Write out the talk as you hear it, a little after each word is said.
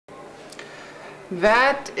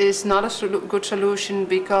That is not a good solution,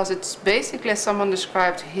 because it's basically, as someone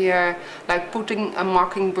described here, like putting a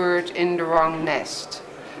mockingbird in the wrong nest.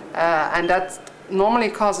 And that normally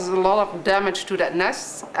causes a lot of damage to that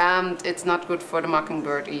nest, and it's not good for the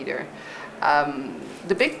mockingbird either.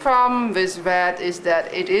 The big problem with REDD is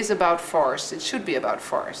that it is about forest. It should be about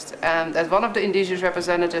forest. And as one of the indigenous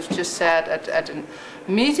representatives just said at a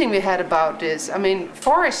meeting we had about this, I mean,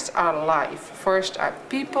 forests are life. Forests are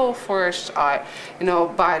people. Forests are,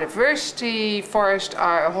 biodiversity. Forests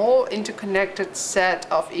are a whole interconnected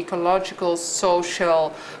set of ecological,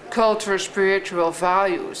 social, cultural, spiritual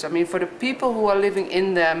values. I mean, for the people who are living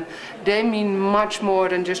in them, they mean much more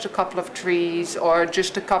than just a couple of trees or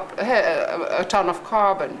just a ton of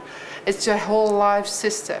carbon. It's a whole life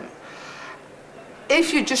system.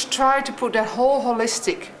 If you just try to put that whole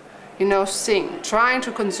holistic, thing, trying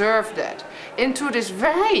to conserve that into this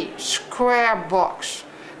very square box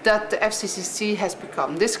that the FCCC has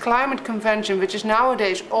become, this climate convention, which is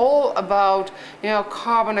nowadays all about,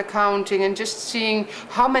 carbon accounting and just seeing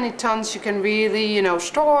how many tons you can really,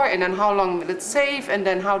 store, and then how long will it save, and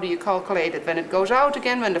then how do you calculate it when it goes out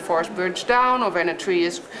again, when the forest burns down, or when a tree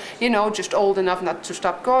is, just old enough not to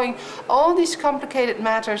stop growing. All these complicated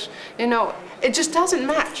matters, it just doesn't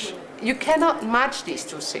match. You cannot match these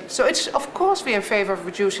two things. So it's, of course, we're in favor of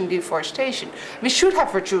reducing deforestation. We should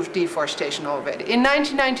have reduced deforestation already. In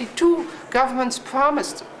 1992, governments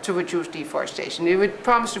promised to reduce deforestation. They would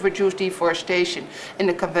promise to reduce deforestation in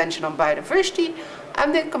the Convention on Biodiversity,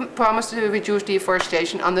 and they promised to reduce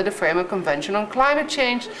deforestation under the Framework Convention on Climate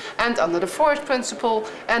Change and under the Forest Principle,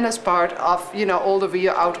 and as part of, all the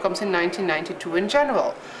Rio outcomes in 1992 in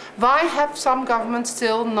general. Why have some governments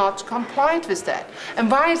still not complied with that?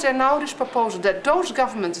 And why is there now this proposal that those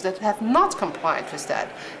governments that have not complied with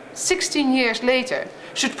that, 16 years later,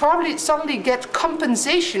 should probably suddenly get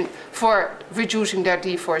compensation for reducing their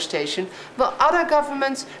deforestation, while other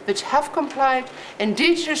governments which have complied,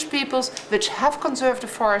 indigenous peoples which have conserved the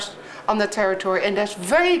forest on their territory, and there's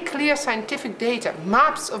very clear scientific data,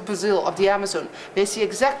 maps of Brazil, of the Amazon, they see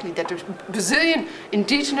exactly that the Brazilian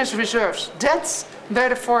indigenous reserves, that's where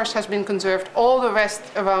the forest has been conserved. All the rest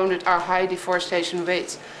around it are high deforestation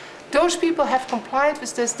rates. Those people have complied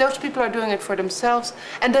with this, those people are doing it for themselves,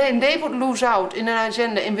 and then they would lose out in an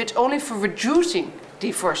agenda in which only for reducing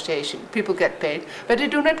deforestation people get paid, but they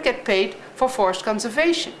do not get paid for forest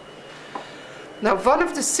conservation. Now, one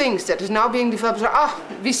of the things that is now being developed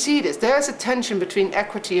is, we see this, there is a tension between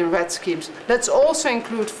equity and REDD schemes. Let's also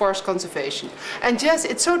include forest conservation. And yes,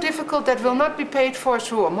 it's so difficult that will not be paid for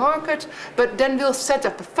through a market, but then we'll set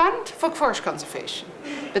up a fund for forest conservation.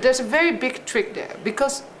 But there's a very big trick there,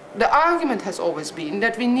 because the argument has always been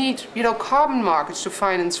that we need, carbon markets to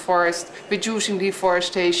finance forest, reducing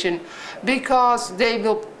deforestation, because they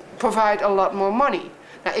will provide a lot more money.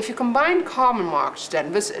 Now, if you combine carbon markets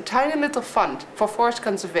then with a tiny little fund for forest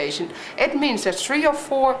conservation, it means that 3 or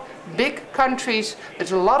 4 big countries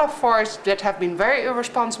with a lot of forests that have been very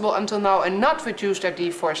irresponsible until now and not reduced their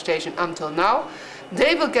deforestation until now,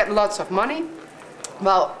 they will get lots of money.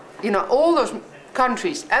 Well, all those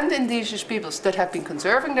countries and indigenous peoples that have been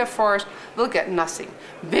conserving their forest will get nothing.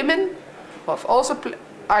 Women who have also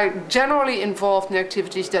are generally involved in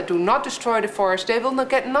activities that do not destroy the forest, they will not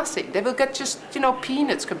get nothing. They will get just,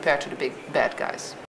 peanuts compared to the big bad guys.